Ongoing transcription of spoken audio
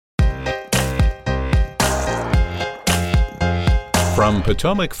From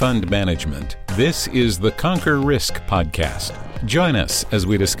Potomac Fund Management, this is the Conquer Risk podcast. Join us as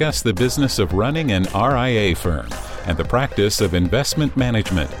we discuss the business of running an RIA firm and the practice of investment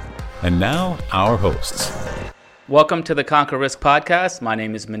management. And now, our hosts. Welcome to the Conquer Risk podcast. My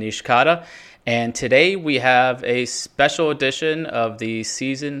name is Manish Kata, and today we have a special edition of the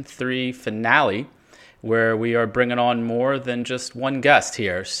Season 3 finale, where we are bringing on more than just one guest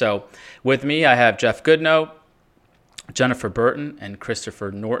here. So with me, I have Jeff Goodnow, Jennifer Burton, and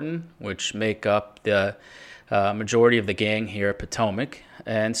Christopher Norton, which make up the majority of the gang here at Potomac.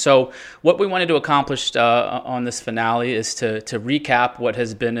 And so what we wanted to accomplish on this finale is to recap what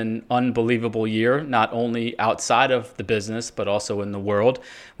has been an unbelievable year, not only outside of the business, but also in the world.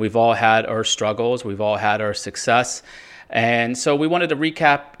 We've all had our struggles. We've all had our success. And so we wanted to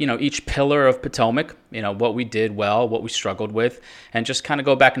recap, each pillar of Potomac, what we did well, what we struggled with, and just kind of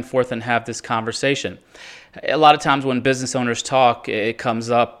go back and forth and have this conversation. A lot of times when business owners talk, it comes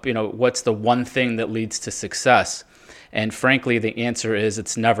up, what's the one thing that leads to success? And frankly, the answer is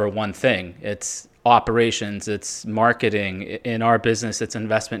it's never one thing. It's operations, it's marketing. In our business, it's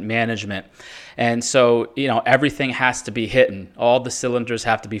investment management. And so, everything has to be hitting. All the cylinders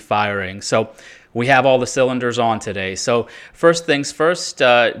have to be firing. So we have all the cylinders on today. So first things first,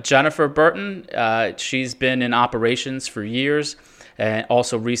 Jennifer Burton, she's been in operations for years, and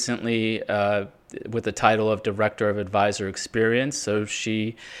also recently with the title of Director of Advisor Experience. So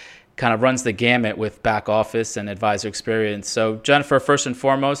she kind of runs the gamut with back office and advisor experience. So Jennifer, first and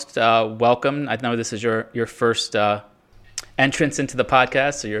foremost, welcome. I know this is your first entrance into the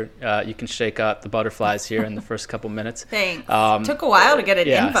podcast, so you can shake out the butterflies here in the first couple minutes. Thanks. Took a while to get an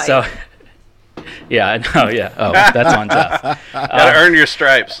invite. So, yeah, I know. Yeah. Oh, that's on Jeff. Gotta earn your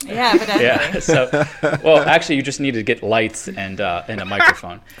stripes. Yeah, but anyway. Yeah. So, well, actually, you just need to get lights and a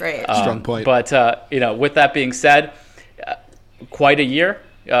microphone. Great. Strong point. But with that being said, quite a year.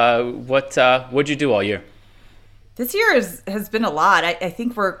 What'd you do all year? This year has been a lot. I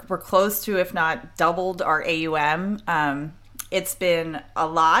think we're close to, if not doubled, our AUM. It's been a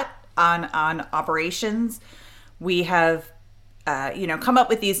lot on operations. We have come up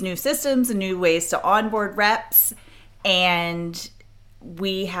with these new systems and new ways to onboard reps, and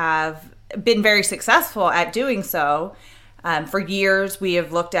we have been very successful at doing so. For years, we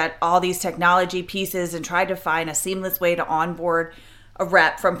have looked at all these technology pieces and tried to find a seamless way to onboard a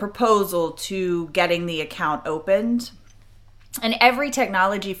rep from proposal to getting the account opened. And every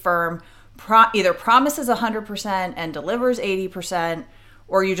technology firm either promises 100% and delivers 80%,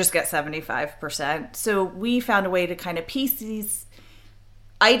 or you just get 75%. So we found a way to kind of piece these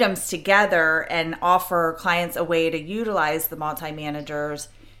items together and offer clients a way to utilize the multi-managers,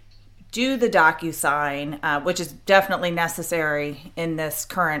 do the DocuSign, which is definitely necessary in this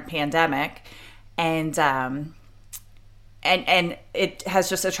current pandemic. And it has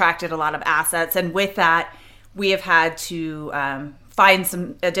just attracted a lot of assets. And with that, we have had to find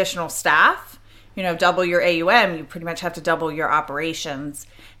some additional staff. Double your AUM, you pretty much have to double your operations.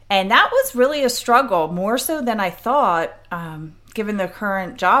 And that was really a struggle, more so than I thought, given the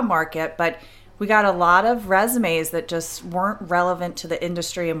current job market. But we got a lot of resumes that just weren't relevant to the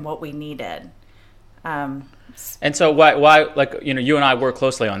industry and what we needed. And so why you and I work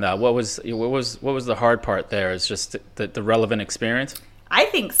closely on that. What was the hard part there? Is just the relevant experience? I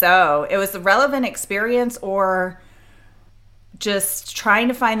think so. It was the relevant experience, or just trying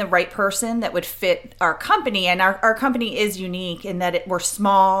to find the right person that would fit our company. And our company is unique in that we're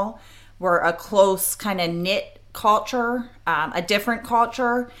small, we're a close kind of knit culture, a different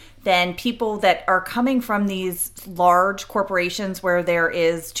culture than people that are coming from these large corporations where there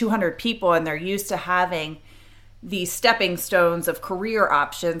is 200 people and they're used to having these stepping stones of career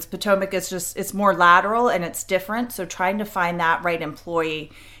options. Potomac is it's more lateral and it's different. So trying to find that right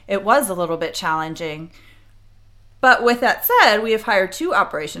employee, it was a little bit challenging. But with that said, we have hired 2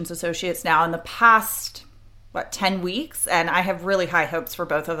 operations associates now in the past, 10 weeks. And I have really high hopes for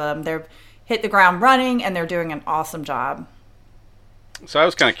both of them. They've hit the ground running and they're doing an awesome job. So I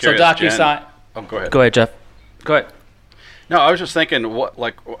was kind of curious, So DocuSign. Oh, go ahead. Go ahead, Jeff. Go ahead. No, I was just thinking,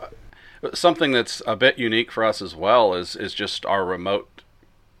 something that's a bit unique for us as well is just our remote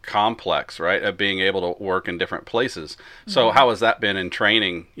complex, right? Of being able to work in different places. So how has that been in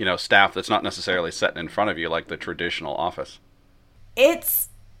training, staff that's not necessarily sitting in front of you like the traditional office? It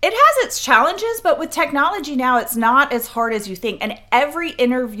has its challenges, but with technology now, it's not as hard as you think. And every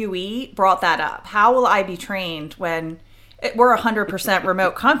interviewee brought that up. How will I be trained when we're a 100%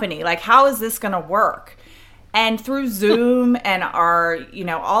 remote company? Like, how is this going to work? And through Zoom and our,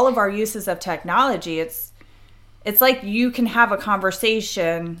 all of our uses of technology, it's like you can have a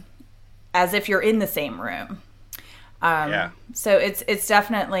conversation as if you're in the same room. So it's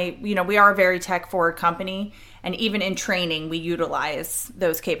definitely, we are a very tech forward company, and even in training we utilize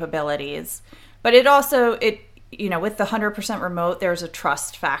those capabilities. But it also, with the 100% remote, there's a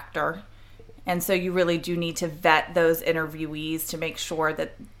trust factor. And so you really do need to vet those interviewees to make sure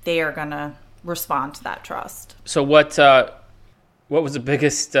that they are going to respond to that trust. So what was the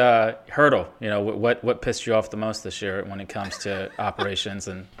biggest hurdle? What pissed you off the most this year when it comes to operations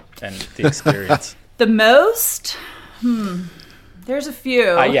and the experience? The most? There's a few.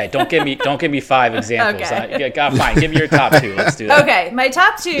 Don't give me 5 examples. Okay. Fine. Give me your top 2. Let's do that. Okay, my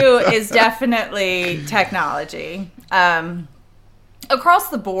top 2 is definitely technology. Across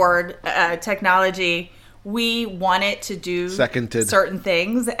the board, technology, we want it to do certain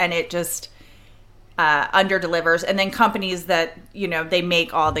things, and it just under-delivers. And then companies that, they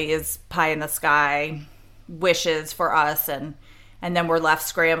make all these pie-in-the-sky wishes for us, and then we're left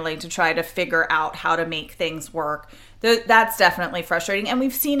scrambling to try to figure out how to make things work. That's definitely frustrating, and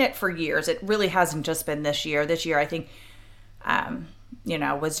we've seen it for years. It really hasn't just been this year. This year, I think,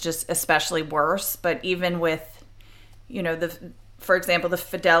 was just especially worse. But even with, for example, the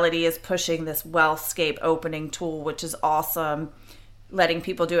Fidelity is pushing this Wealthscape opening tool, which is awesome, letting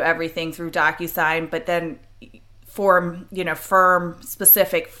people do everything through DocuSign. But then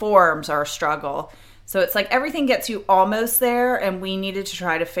firm-specific forms are a struggle. So it's like everything gets you almost there, and we needed to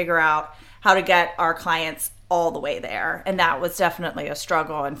try to figure out how to get our clients all the way there. And that was definitely a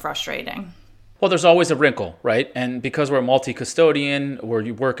struggle and frustrating. Well, there's always a wrinkle, right? And because we're multi-custodian,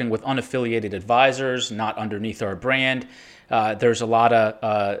 we're working with unaffiliated advisors, not underneath our brand. There's a lot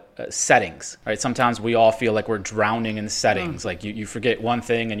of settings, right? Sometimes we all feel like we're drowning in settings. Like you forget one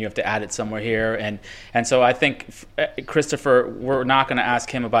thing and you have to add it somewhere here. And so I think, Christopher, we're not going to ask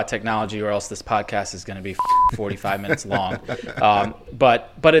him about technology, or else this podcast is going to be 45 minutes long.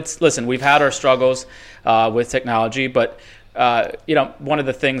 But listen, we've had our struggles with technology, but one of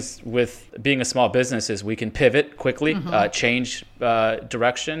the things with being a small business is we can pivot quickly, change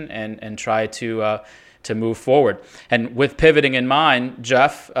direction, and try to move forward. And with pivoting in mind,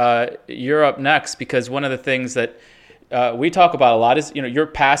 Jeff, you're up next, because one of the things that we talk about a lot is, your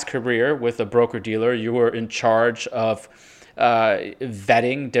past career with a broker-dealer. You were in charge of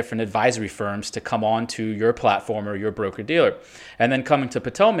vetting different advisory firms to come on to your platform or your broker-dealer. And then coming to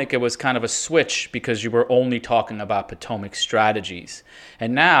Potomac, it was kind of a switch, because you were only talking about Potomac strategies.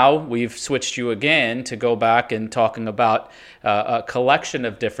 And now we've switched you again to go back and talking about a collection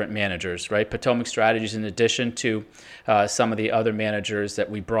of different managers, right? Potomac strategies, in addition to some of the other managers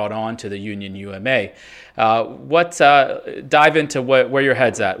that we brought on to the Union UMA. Dive into where your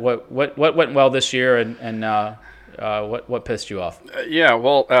head's at. What went well this year, and what pissed you off?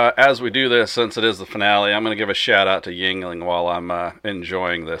 As we do this, since it is the finale, I'm going to give a shout out to Yingling while I'm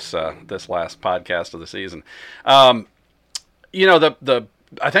enjoying this last podcast of the season. I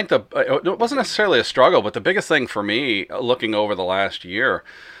think it wasn't necessarily a struggle, but the biggest thing for me, looking over the last year,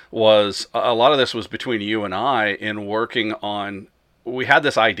 was a lot of this was between you and I in working on. We had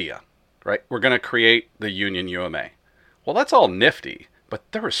this idea, right? We're going to create the Union UMA. Well, that's all nifty. But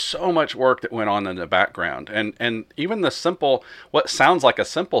there was so much work that went on in the background. And even what sounds like a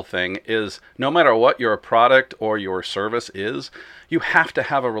simple thing is, no matter what your product or your service is, you have to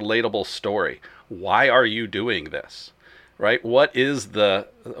have a relatable story. Why are you doing this? Right? What is the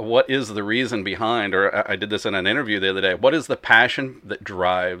reason behind, or I did this in an interview the other day, what is the passion that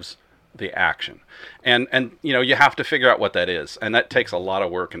drives the action? And you have to figure out what that is. And that takes a lot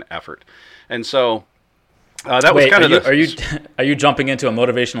of work and effort. And so that was kind of are you jumping into a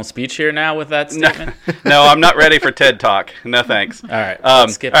motivational speech here now with that statement? No, I'm not ready for TED Talk. No, thanks. All right,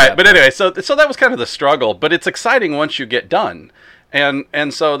 skip that. But anyway, so that was kind of the struggle, but it's exciting once you get done.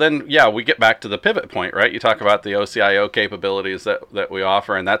 And so then, we get back to the pivot point, right? You talk about the OCIO capabilities that we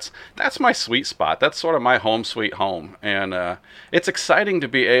offer, and that's my sweet spot. That's sort of my home sweet home. And it's exciting to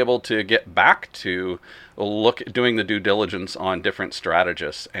be able to get back to doing the due diligence on different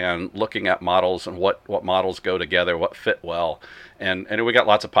strategists and looking at models and what models go together, what fit well. And we got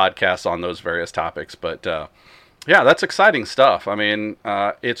lots of podcasts on those various topics, but that's exciting stuff. I mean,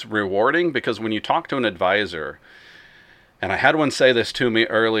 it's rewarding, because when you talk to an advisor, and I had one say this to me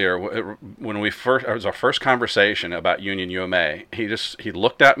earlier when it was our first conversation about Union UMA. He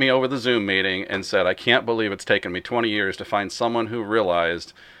looked at me over the Zoom meeting and said, "I can't believe it's taken me 20 years to find someone who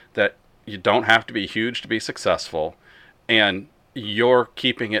realized that you don't have to be huge to be successful, and you're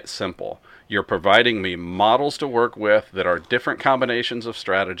keeping it simple. You're providing me models to work with that are different combinations of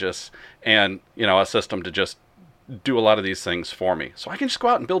strategists, and a system to just do a lot of these things for me, so I can just go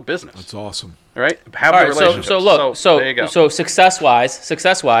out and build business." That's awesome. All right, have the relationship. So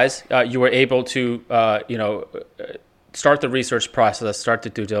success-wise, you were able to start the research process, start the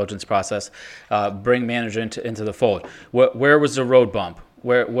due diligence process, bring manager into the fold. Where was the road bump?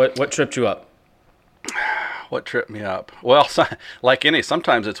 What tripped you up? What tripped me up? Well, like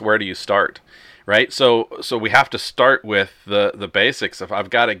sometimes it's where do you start, right? So we have to start with the basics. If I've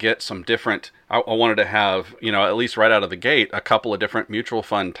got to get some different, I wanted to have, at least right out of the gate, a couple of different mutual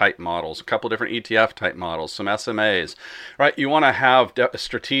fund type models, a couple of different ETF type models, some SMAs, right? You want to have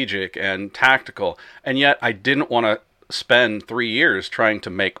strategic and tactical, and yet I didn't want to spend 3 years trying to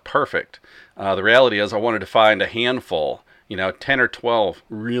make perfect. The reality is I wanted to find a handful, 10 or 12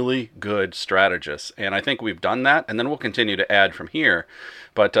 really good strategists. And I think we've done that, and then we'll continue to add from here.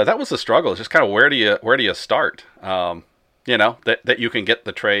 But that was the struggle. It's just kind of where do you start? That you can get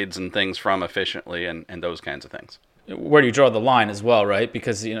the trades and things from efficiently and those kinds of things. Where do you draw the line as well, right?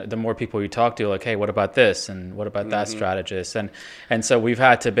 Because the more people you talk to, like, hey, what about this and what about that strategist? And so we've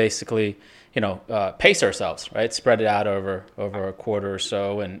had to basically pace ourselves, right? Spread it out over a quarter or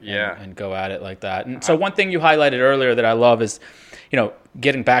so and go at it like that. And so one thing you highlighted earlier that I love is,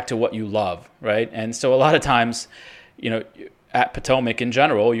 getting back to what you love, right? And so a lot of times, at Potomac in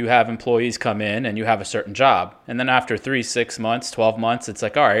general, you have employees come in and you have a certain job. And then after 3, 6 months, 12 months, it's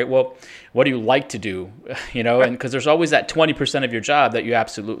like, all right, well, what do you like to do? And because there's always that 20% of your job that you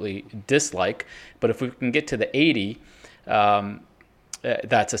absolutely dislike. But if we can get to the 80,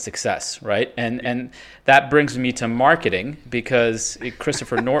 that's a success, right? And that brings me to marketing, because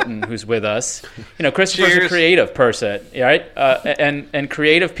Christopher Norton, who's with us, Christopher's a creative person, right? And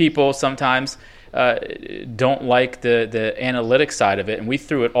creative people sometimes don't like the analytic side of it, and we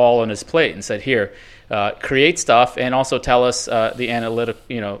threw it all on his plate and said, here, create stuff and also tell us the analytic,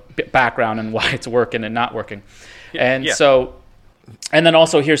 background and why it's working and not working. So, and then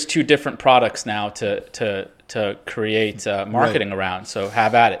also here's 2 different products now to create marketing around. So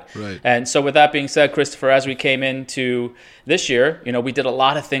have at it. Right. And so with that being said, Christopher, as we came into this year, we did a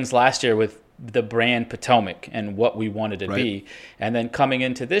lot of things last year with the brand Potomac and what we wanted to be. And then coming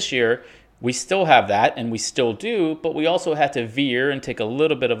into this year, we still have that, and we still do, but we also had to veer and take a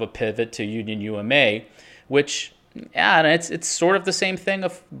little bit of a pivot to Union UMA, which, it's sort of the same thing,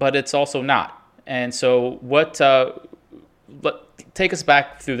 but it's also not. And so take us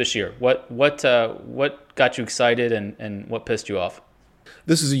back through this year. What got you excited and what pissed you off?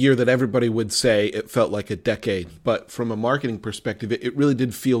 This is a year that everybody would say it felt like a decade, but from a marketing perspective, it really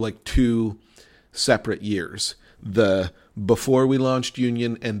did feel like 2 separate years. The before we launched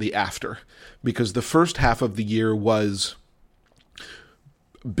Union and the after, because the first half of the year was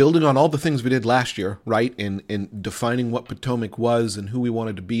building on all the things we did last year, right? In defining what Potomac was and who we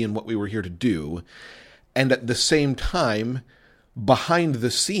wanted to be and what we were here to do. And at the same time, behind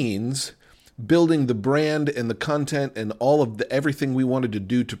the scenes, building the brand and the content and all of everything we wanted to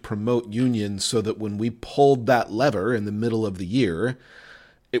do to promote Union, so that when we pulled that lever in the middle of the year,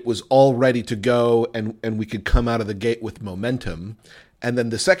 it was all ready to go and we could come out of the gate with momentum. And then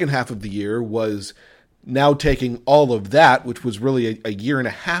the second half of the year was now taking all of that, which was really a year and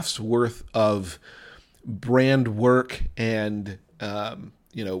a half's worth of brand work and,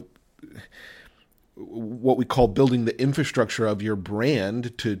 what we call building the infrastructure of your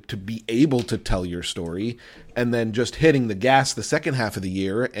brand to be able to tell your story, and then just hitting the gas the second half of the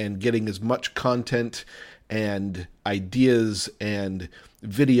year and getting as much content and ideas and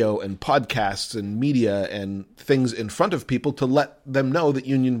video and podcasts and media and things in front of people to let them know that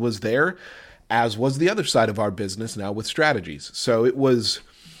Union was there, as was the other side of our business now with strategies. So it was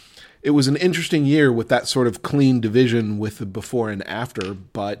an interesting year with that sort of clean division with the before and after,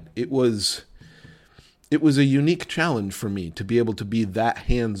 but it was a unique challenge for me to be able to be that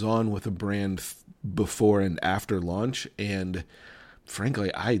hands-on with a brand before and after launch, and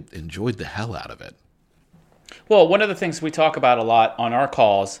frankly, I enjoyed the hell out of it. Well, one of the things we talk about a lot on our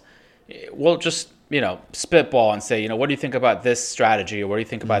calls, we'll just, spitball and say, what do you think about this strategy, or what do you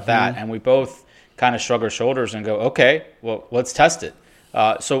think about that? And we both kind of shrug our shoulders and go, okay, well, let's test it.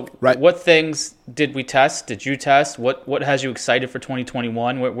 What things did we test? Did you test? What has you excited for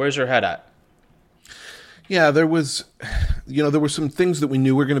 2021? Where's your head at? Yeah, there were some things that we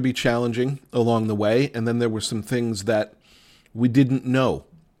knew were going to be challenging along the way, and then there were some things that we didn't know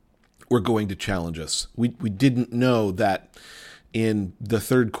were going to challenge us. We didn't know that in the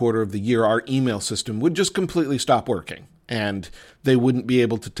third quarter of the year, our email system would just completely stop working, and they wouldn't be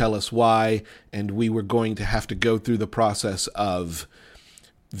able to tell us why, and we were going to have to go through the process of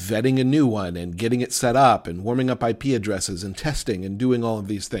vetting a new one and getting it set up and warming up IP addresses and testing and doing all of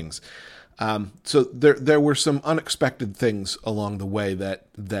these things. So there were some unexpected things along the way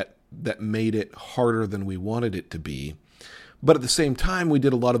that made it harder than we wanted it to be. But at the same time, we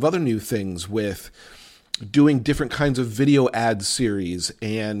did a lot of other new things with doing different kinds of video ad series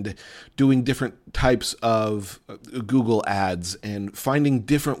and doing different types of Google ads and finding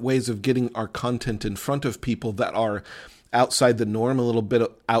different ways of getting our content in front of people that are outside the norm, a little bit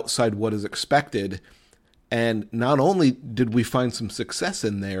outside what is expected. And not only did we find some success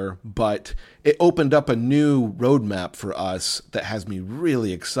in there, but it opened up a new roadmap for us that has me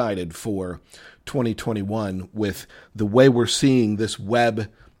really excited for 2021 with the way we're seeing this web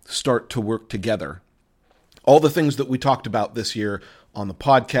start to work together. All the things that we talked about this year on the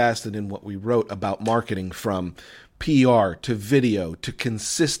podcast and in what we wrote about marketing, from PR to video to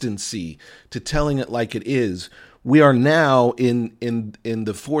consistency to telling it like it is, we are now in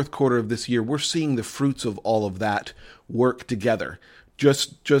the fourth quarter of this year. We're seeing the fruits of all of that work together.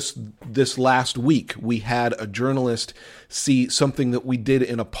 Just this last week, we had a journalist see something that we did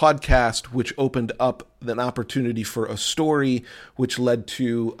in a podcast, which opened up an opportunity for a story, which led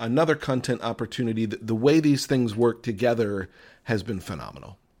to another content opportunity. The way these things work together has been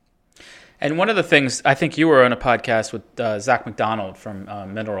phenomenal. And one of the things, I think you were on a podcast with Zach McDonald from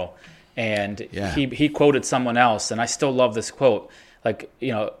Mineral, and he quoted someone else, and I still love this quote. Like,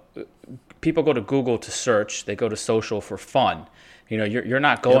 people go to Google to search, they go to social for fun. You're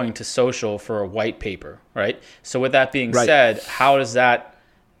not going to social for a white paper, right? So with that being said, how does that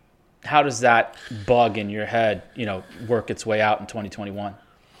bug in your head, work its way out in 2021?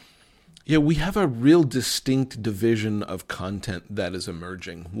 Yeah, we have a real distinct division of content that is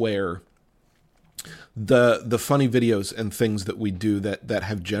emerging, where the funny videos and things that we do that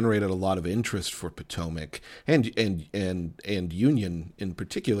have generated a lot of interest for Potomac and Union in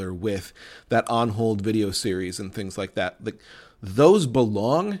particular, with that on hold video series and things like that. Those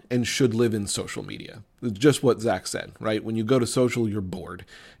belong and should live in social media. It's just what Zach said, right? When you go to social, you're bored.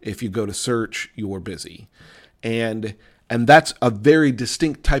 If you go to search, you're busy. And that's a very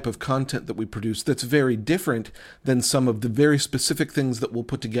distinct type of content that we produce that's very different than some of the very specific things that we'll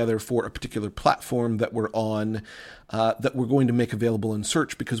put together for a particular platform that we're on, that we're going to make available in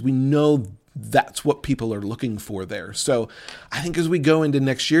search, because we know that's what people are looking for there. So I think as we go into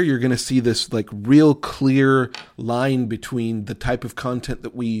next year, you're going to see this real clear line between the type of content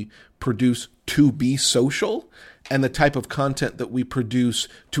that we produce to be social and the type of content that we produce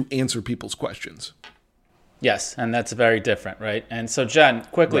to answer people's questions. Yes, and that's very different, right? And so, Jen,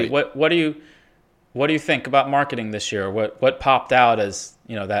 quickly, what do you think about marketing this year? What popped out as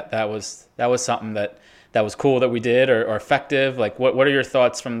that was something that was cool that we did or effective? Like, what are your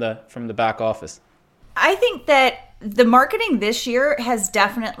thoughts from the back office? I think that the marketing this year has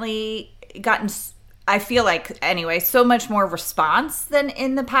definitely gotten, I feel like anyway, so much more response than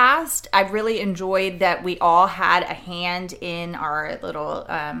in the past. I've really enjoyed that we all had a hand in our little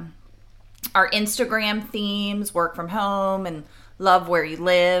our Instagram themes, work from home and love where you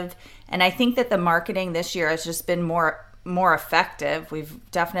live. And I think that the marketing this year has just been more effective. We've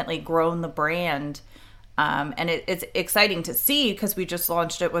definitely grown the brand. And it's exciting to see, because we just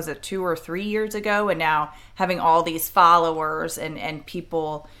launched it, was it 2 or 3 years ago? And now having all these followers and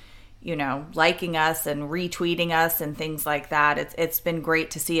people, liking us and retweeting us and things like that. It's been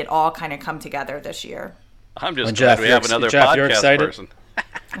great to see it all kind of come together this year. I'm just glad we have another podcast person.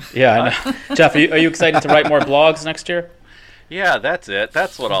 Yeah, I know. Jeff, are you excited to write more blogs next year? Yeah, that's it.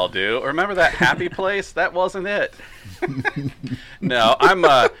 That's what I'll do. Remember that happy place? That wasn't it. No,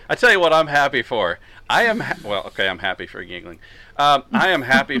 I tell you what I'm happy for. I'm happy for giggling. I am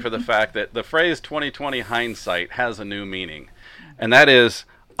happy for the fact that the phrase 2020 hindsight has a new meaning. And that is,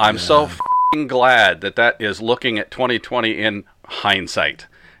 I'm so f***ing glad that is looking at 2020 in hindsight,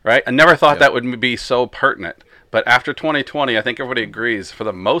 right? I never thought that would be so pertinent. But after 2020, I think everybody agrees, for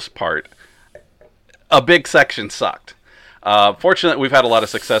the most part, a big section sucked. Fortunately, we've had a lot of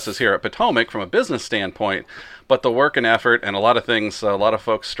successes here at Potomac from a business standpoint, but the work and effort and a lot of things, a lot of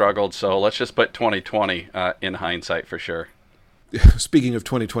folks struggled. So let's just put 2020 in hindsight for sure. Speaking of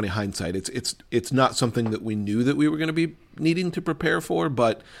 2020 hindsight, it's not something that we knew that we were going to be needing to prepare for,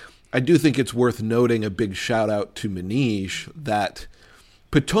 but I do think it's worth noting, a big shout out to Manish, that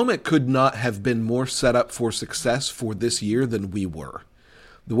Potomac could not have been more set up for success for this year than we were.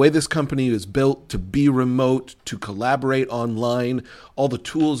 The way this company is built to be remote, to collaborate online, all the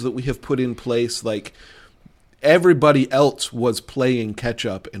tools that we have put in place, everybody else was playing catch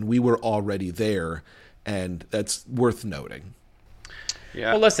up and we were already there, and that's worth noting.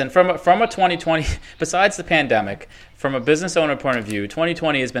 Yeah. Well, listen, from a 2020, besides the pandemic, from a business owner point of view,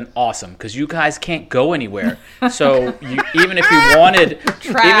 2020 has been awesome because you guys can't go anywhere. So even if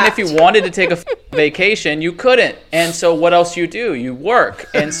you wanted to take a vacation, you couldn't. And so what else you do? You work.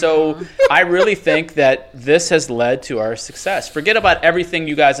 And so I really think that this has led to our success. Forget about everything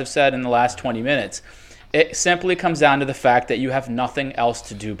you guys have said in the last 20 minutes. It simply comes down to the fact that you have nothing else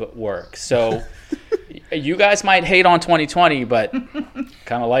to do but work. So you guys might hate on 2020, but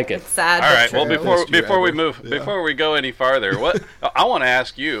kind of like it. It's sad. All right. But Well, true. before we go any farther, I want to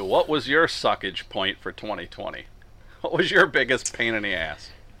ask you, what was your suckage point for 2020? What was your biggest pain in the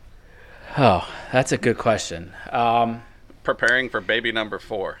ass? Oh, that's a good question. Preparing for baby number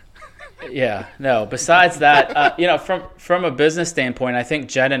 4. Yeah, no. Besides that, from a business standpoint, I think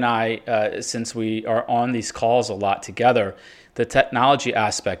Jen and I, since we are on these calls a lot together, the technology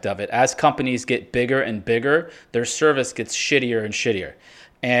aspect of it, as companies get bigger and bigger, their service gets shittier and shittier,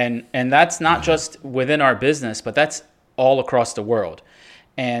 and that's not just within our business, but that's all across the world.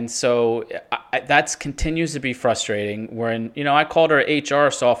 And so that continues to be frustrating. When, I called our HR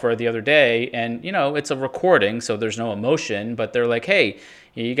software the other day, and, it's a recording, so there's no emotion, but they're like, hey,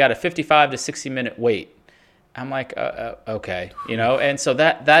 you got a 55 to 60 minute wait. I'm like, okay, and so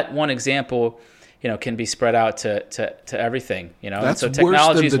that one example, can be spread out to everything, That's so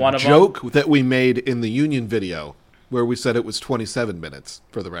technology is one of them. Joke that we made in the union video where we said it was 27 minutes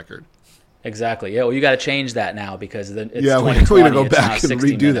for the record. Exactly. Yeah. Well, you got to change that now because it's we're 2020. going to go it's back now and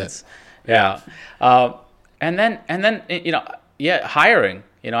 60 redo minutes. That. Yeah. And then hiring.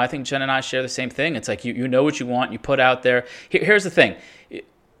 I think Jen and I share the same thing. It's like you know what you want, you put out there. Here's the thing.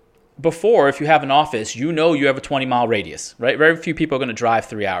 Before, if you have an office, you have a 20-mile radius, right? Very few people are going to drive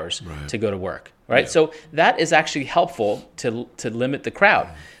 3 hours to go to work, right? Yeah. So that is actually helpful to limit the crowd.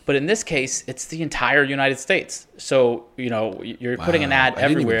 But in this case, it's the entire United States. So, you're putting an ad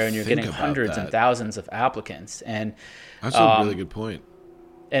everywhere and you're getting hundreds and thousands of applicants. And that's a really good point.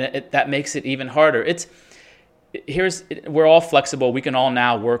 And that makes it even harder. We're all flexible. We can all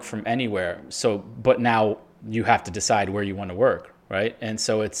now work from anywhere. But now you have to decide where you want to work, right? And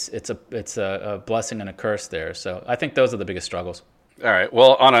so it's a blessing and a curse there. So I think those are the biggest struggles. All right.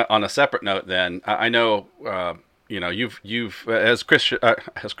 Well, on a separate note, then I know. You've as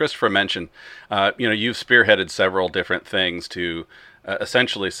Christopher mentioned, you've spearheaded several different things to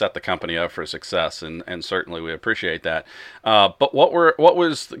essentially set the company up for success, and certainly we appreciate that. But what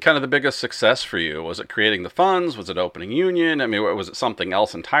was kind of the biggest success for you? Was it creating the funds? Was it opening union? I mean, was it something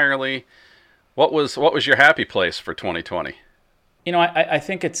else entirely? What was your happy place for 2020? I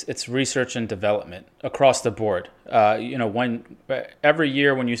think it's research and development across the board. When every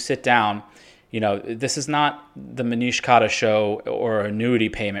year when you sit down. This is not the Manish Kata show or annuity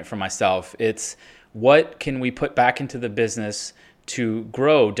payment for myself. It's what can we put back into the business to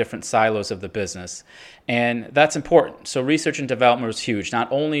grow different silos of the business. And that's important. So research and development was huge,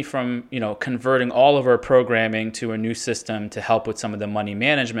 not only from, converting all of our programming to a new system to help with some of the money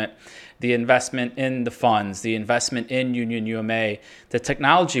management, the investment in the funds, the investment in Union UMA, the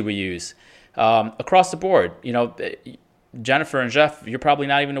technology we use across the board. Jennifer and Jeff, you're probably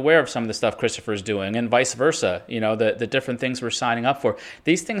not even aware of some of the stuff Christopher's doing, and vice versa. The different things we're signing up for.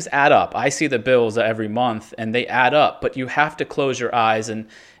 These things add up. I see the bills every month, and they add up. But you have to close your eyes and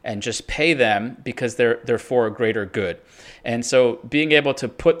just pay them because they're for a greater good. And so, being able to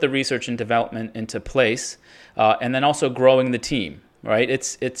put the research and development into place, and then also growing the team. Right?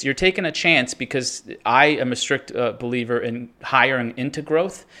 It's you're taking a chance because I am a strict believer in hiring into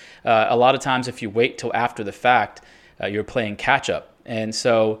growth. A lot of times, if you wait till after the fact. You're playing catch up. And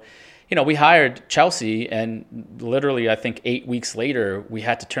so, we hired Chelsea, and literally, I think 8 weeks later, we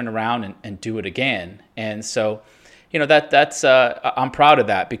had to turn around and do it again. And so, that's I'm proud of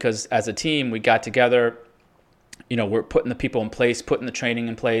that because as a team, we got together, we're putting the people in place, putting the training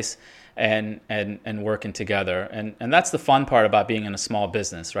in place and working together. And that's the fun part about being in a small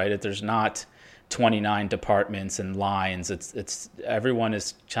business, right? There's not 29 departments and lines. It's everyone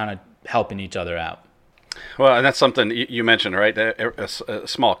is trying to helping each other out. Well, and that's something you mentioned, right? A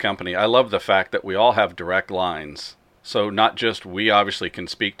small company. I love the fact that we all have direct lines. So not just we obviously can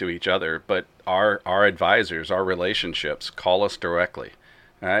speak to each other, but our advisors, our relationships call us directly.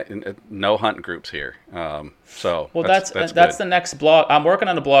 All right? And no hunt groups here. So that's the next blog. I'm working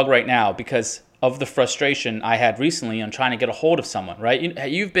on a blog right now because of the frustration I had recently on trying to get a hold of someone, right?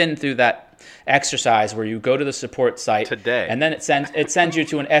 You've been through that exercise where you go to the support site today, and then it sends you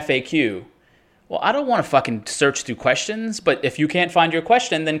to an FAQ. Well, I don't want to fucking search through questions, but if you can't find your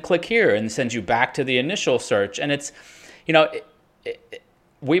question, then click here and send you back to the initial search. And it's,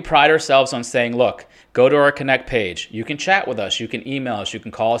 we pride ourselves on saying, look, go to our Connect page. You can chat with us. You can email us. You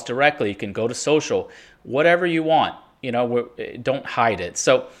can call us directly. You can go to social, whatever you want. Don't hide it.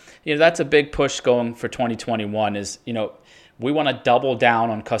 So, that's a big push going for 2021 is, we want to double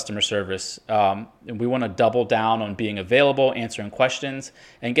down on customer service. And we want to double down on being available, answering questions,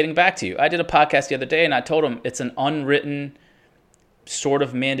 and getting back to you. I did a podcast the other day, and I told them it's an unwritten sort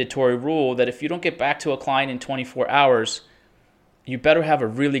of mandatory rule that if you don't get back to a client in 24 hours, you better have a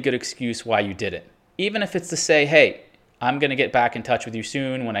really good excuse why you did it. Even if it's to say, hey, I'm going to get back in touch with you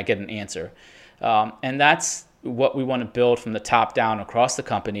soon when I get an answer. And that's what we want to build from the top down across the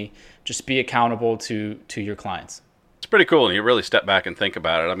company. Just be accountable to your clients. It's pretty cool, and you really step back and think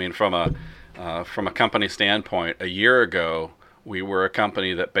about it. I mean, from a company standpoint, a year ago, we were a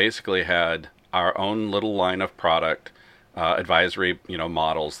company that basically had our own little line of product, advisory,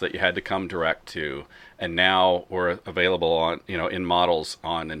 models that you had to come direct to, and now we're available on, in models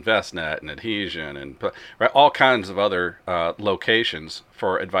on InvestNet and Adhesion and all kinds of other locations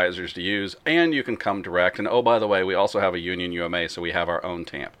for advisors to use, and you can come direct. And oh, by the way, we also have a Union UMA, so we have our own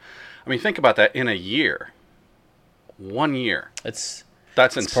TAMP. I mean, think about that in a year. 1 year. That's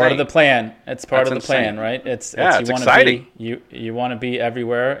insane. It's part of the plan. It's part of the plan, right? It's exciting. You want to be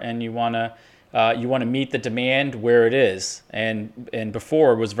everywhere, and you want to meet the demand where it is. And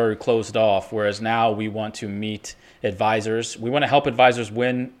before it was very closed off, whereas now we want to meet advisors. We want to help advisors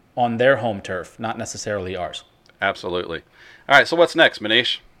win on their home turf, not necessarily ours. Absolutely. All right. So what's next,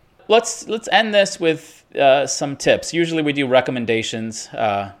 Manish? Let's end this with some tips. Usually we do recommendations,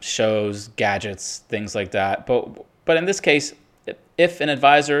 shows, gadgets, things like that. But in this case, if an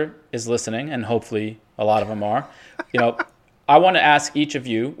advisor is listening, and hopefully a lot of them are, I want to ask each of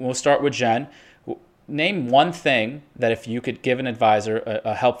you, we'll start with Jen, name one thing that if you could give an advisor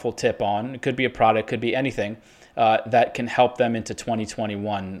a helpful tip on, it could be a product, could be anything, that can help them into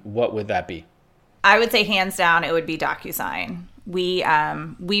 2021, what would that be? I would say hands down, it would be DocuSign. We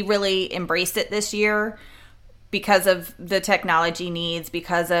really embraced it this year because of the technology needs,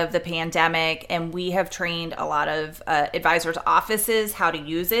 because of the pandemic, and we have trained a lot of advisors' offices how to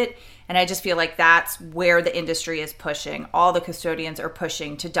use it. And I just feel like that's where the industry is pushing. All the custodians are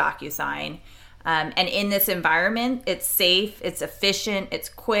pushing to DocuSign. And in this environment, it's safe, it's efficient, it's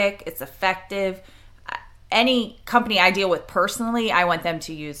quick, it's effective. Any company I deal with personally, I want them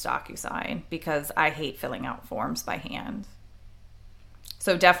to use DocuSign because I hate filling out forms by hand.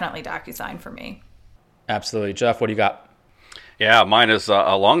 So definitely DocuSign for me. Absolutely. Jeff, what do you got? Yeah, mine is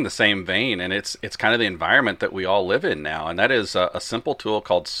along the same vein, and it's kind of the environment that we all live in now, and that is a simple tool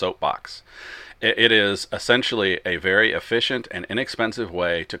called Soapbox. It is essentially a very efficient and inexpensive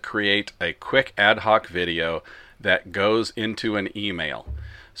way to create a quick ad hoc video that goes into an email.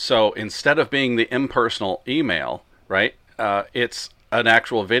 So instead of being the impersonal email, right, it's an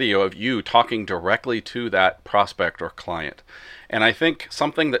actual video of you talking directly to that prospect or client. And I think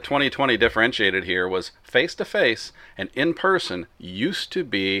something that 2020 differentiated here was face-to-face and in-person used to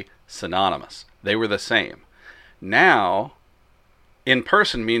be synonymous. They were the same. Now,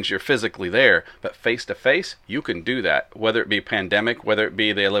 in-person means you're physically there, but face-to-face, you can do that, whether it be pandemic, whether it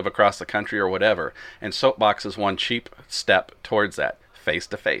be they live across the country or whatever. And Soapbox is one cheap step towards that,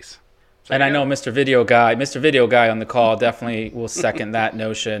 face-to-face. So, and I know Mr. Video Guy on the call definitely will second that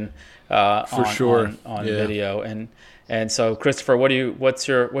notion on video. And so, Christopher, what's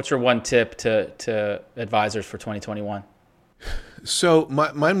your one tip to advisors for 2021? So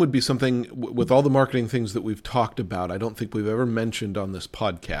mine would be something with all the marketing things that we've talked about. I don't think we've ever mentioned on this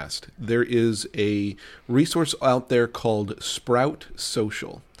podcast. There is a resource out there called Sprout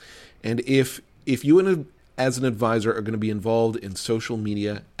Social, and if you as an advisor are going to be involved in social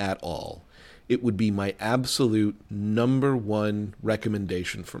media at all, it would be my absolute number one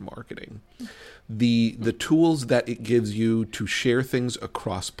recommendation for marketing. The tools that it gives you to share things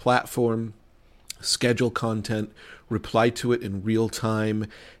across platform, schedule content, reply to it in real time,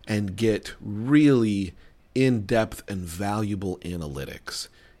 and get really in-depth and valuable analytics.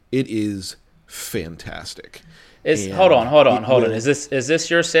 It is fantastic. Hold on. Is this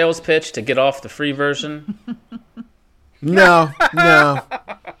your sales pitch to get off the free version? No.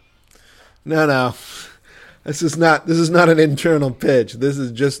 This is not an internal pitch. This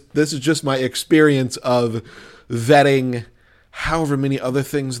is just my experience of vetting however many other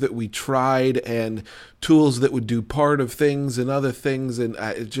things that we tried and tools that would do part of things and other things, and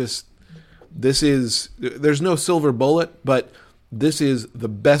there's no silver bullet, but this is the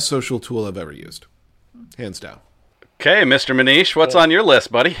best social tool I've ever used, hands down. Okay, Mr. Manish, what's on your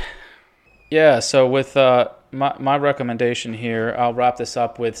list, buddy? Yeah, so with my recommendation here, I'll wrap this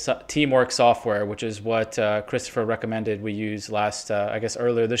up with Teamwork Software, which is what Christopher recommended we use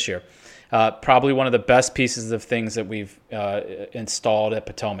earlier this year. Probably one of the best pieces of things that we've installed at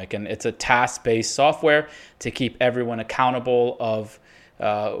Potomac. And it's a task-based software to keep everyone accountable of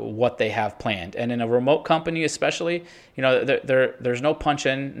what they have planned. And in a remote company especially, there's no punch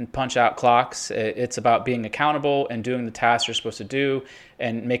in and punch out clocks. It's about being accountable and doing the tasks you're supposed to do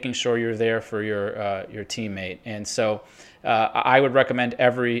and making sure you're there for your teammate. And so I would recommend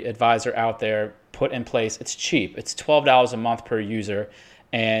every advisor out there put in place. It's cheap. It's $12 a month per user.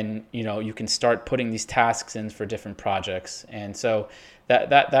 And you can start putting these tasks in for different projects. And so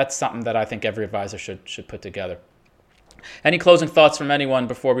that's something that I think every advisor should put together. Any closing thoughts from anyone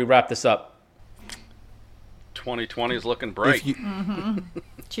before we wrap this up? 2020 is looking bright.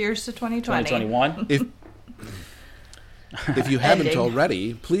 Cheers to 2020. 2021. If you haven't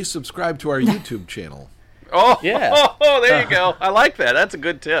already, please subscribe to our YouTube channel. Oh, yeah. There you go. I like that. That's a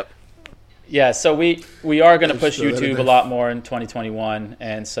good tip. Yeah, so we are going to push YouTube a lot more in 2021.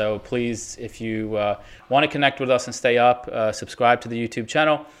 And so please, if you want to connect with us and stay up, subscribe to the YouTube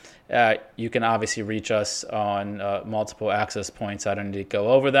channel. You can obviously reach us on multiple access points. I don't need to go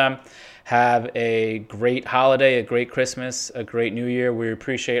over them. Have a great holiday, a great Christmas, a great New Year. We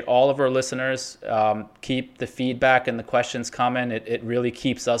appreciate all of our listeners. Keep the feedback and the questions coming. It really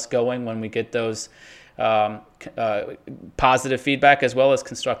keeps us going when we get those positive feedback as well as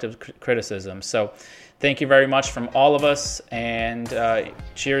constructive criticism. So thank you very much from all of us, and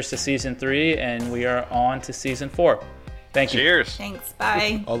cheers to season 3, and we are on to season 4. Thank you. Cheers. Thanks.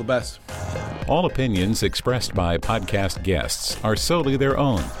 Bye. All the best. All opinions expressed by podcast guests are solely their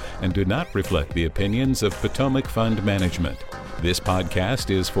own and do not reflect the opinions of Potomac Fund Management. This podcast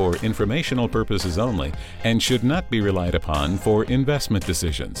is for informational purposes only and should not be relied upon for investment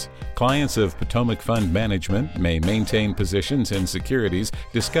decisions. Clients of Potomac Fund Management may maintain positions in securities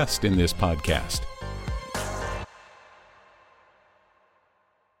discussed in this podcast.